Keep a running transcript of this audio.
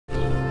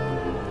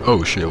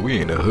Oh shit,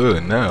 we in the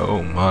hood now.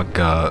 Oh my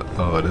god.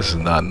 Oh, this is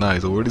not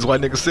nice. Where these white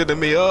niggas sending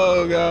me?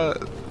 Oh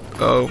god.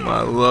 Oh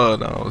my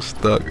lord, I'm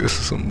stuck. This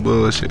is some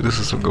bullshit. This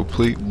is some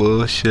complete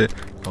bullshit.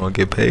 I don't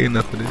get paid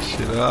enough for this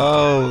shit.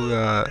 Oh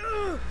god.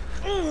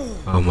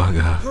 Oh my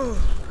god.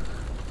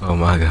 Oh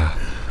my god.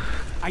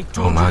 I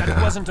told you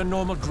that wasn't a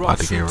normal drop. About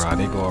to get robbed.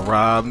 They gonna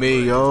rob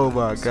me. Oh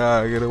my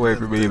god. Get away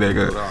from me,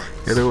 nigga.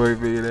 Get away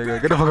from me,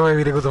 nigga. Get the fuck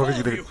away from me,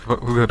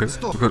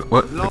 nigga.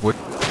 What? What?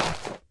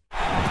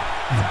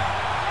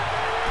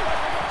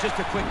 Just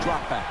a quick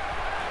drop back.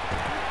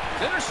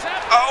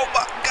 Intercept. Oh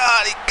my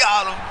god, he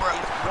got him, bro.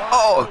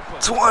 Oh,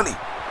 20,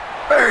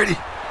 30,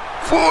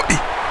 40,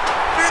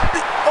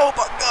 50. Oh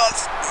my god,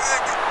 60,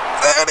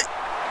 70,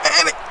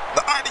 80,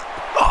 90.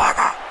 Oh my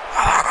god.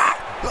 Oh my god.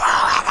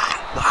 Oh my god.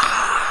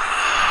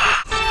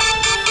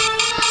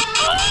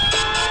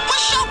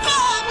 What's your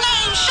plug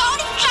name,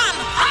 shorty?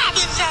 Tryna ride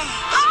his ass.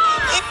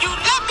 If you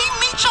let me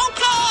meet your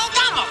plug,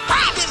 I'ma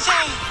ride his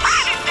ass.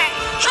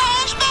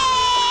 Trash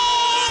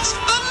bags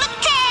full of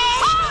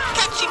cash.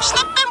 Catch him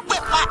slipping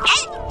with my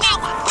 8, now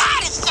I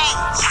ride his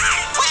ass.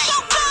 What's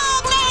your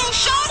plug name,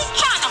 shorty?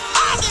 Tryna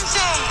ride his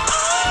ass.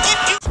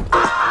 If you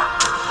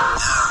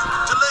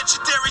the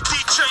legendary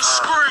DJ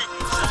Scream.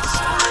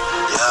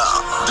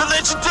 The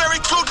legendary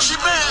Gucci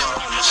Man.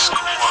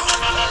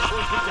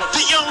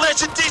 The young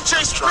legend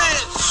DJ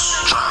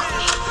Spence.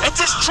 And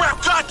this trap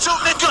got to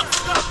nigga.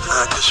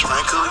 I can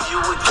sprinkle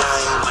you with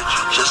game, but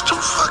you just too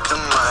fucking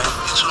lame.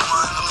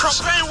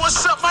 Propane,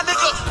 what's up, my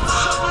nigga?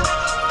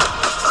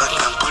 I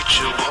can put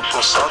you up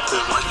on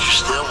something, but you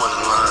still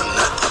wanna learn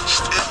nothing.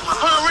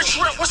 Rich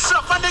Rip, what's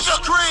up, my nigga?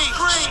 Green.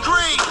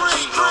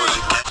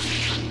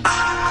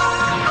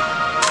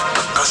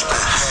 I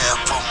spent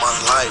half of my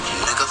life,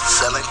 nigga,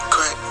 selling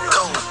crack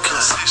coke.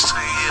 16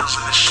 years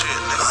in this shit,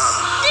 nigga.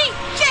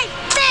 DJ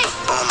Big.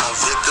 I'm a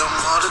victim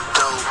of the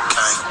dope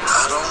gang.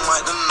 I don't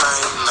like the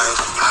name.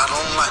 I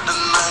don't like the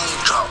name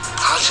drop.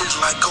 I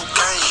just like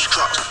cocaine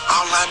drops.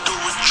 All I do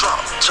is drop.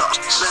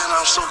 Man,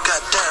 I'm so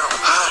goddamn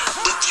high.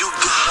 If you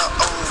got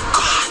an old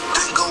car,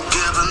 then go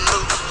get a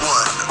new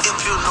one. If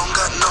you don't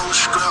got no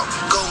scrap,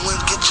 go and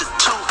get your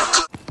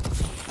tooth.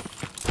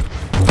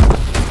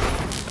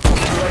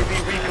 UAV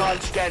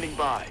recon standing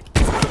by.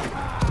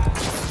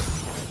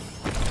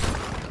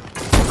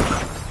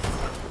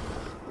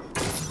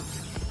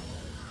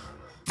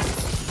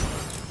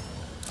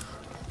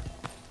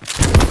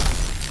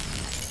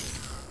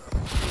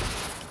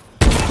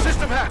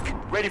 System hack,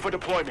 ready for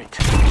deployment.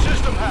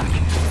 System hack,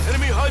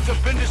 enemy HUDs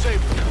have been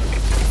disabled.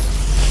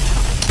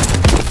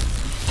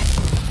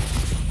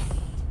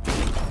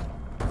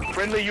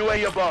 Friendly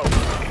UA above.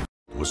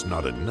 Was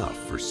not enough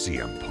for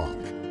CM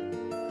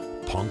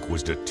Punk. Punk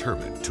was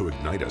determined to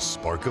ignite a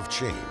spark of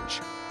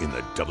change in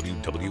the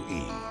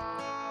WWE.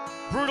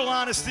 Brutal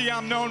honesty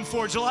I'm known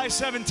for. July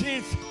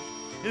 17th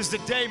is the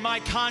day my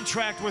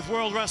contract with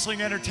World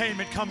Wrestling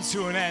Entertainment comes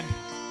to an end.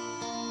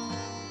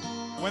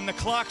 When the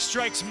clock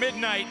strikes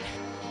midnight,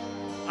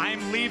 I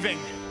am leaving.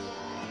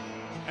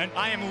 And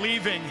I am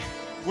leaving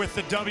with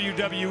the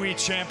WWE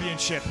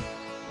Championship.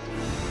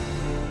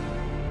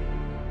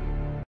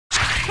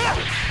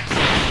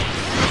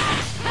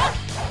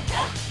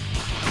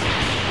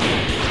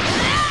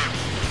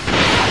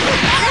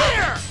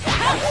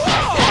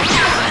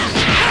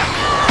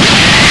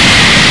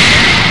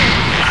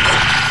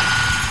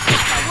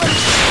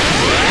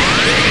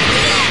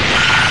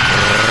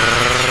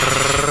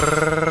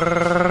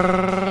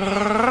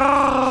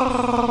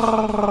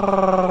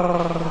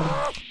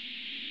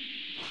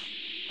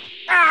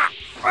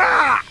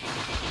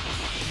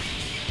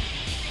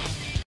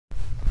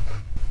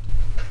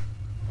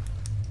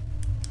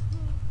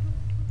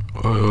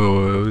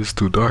 Oh, it's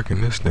too dark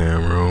in this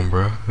damn room,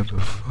 bro. What the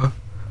fuck?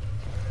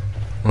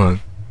 What?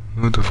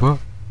 What the fuck?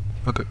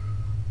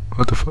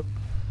 What the fuck?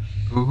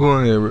 Who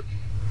on here, bro?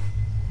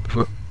 The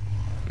fuck?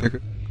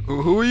 Nigga.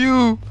 Who are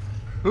you?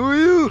 Who are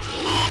you?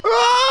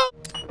 Ah!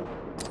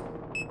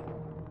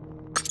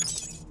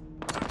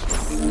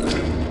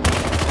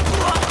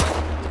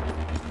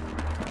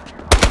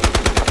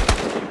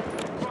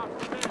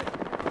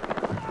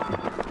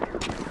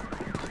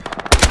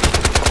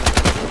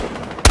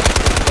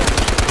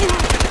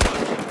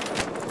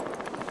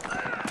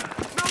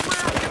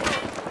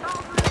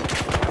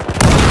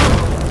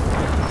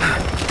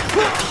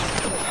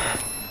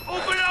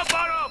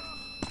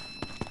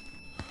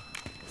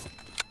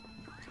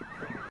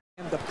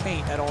 The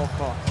paint at all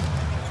costs.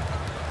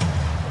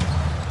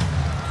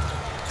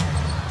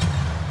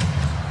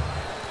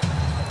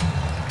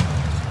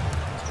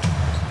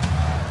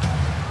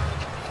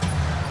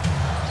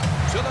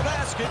 To the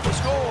basket, he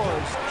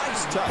scores.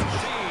 Nice touch.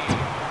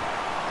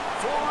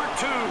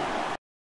 4-2.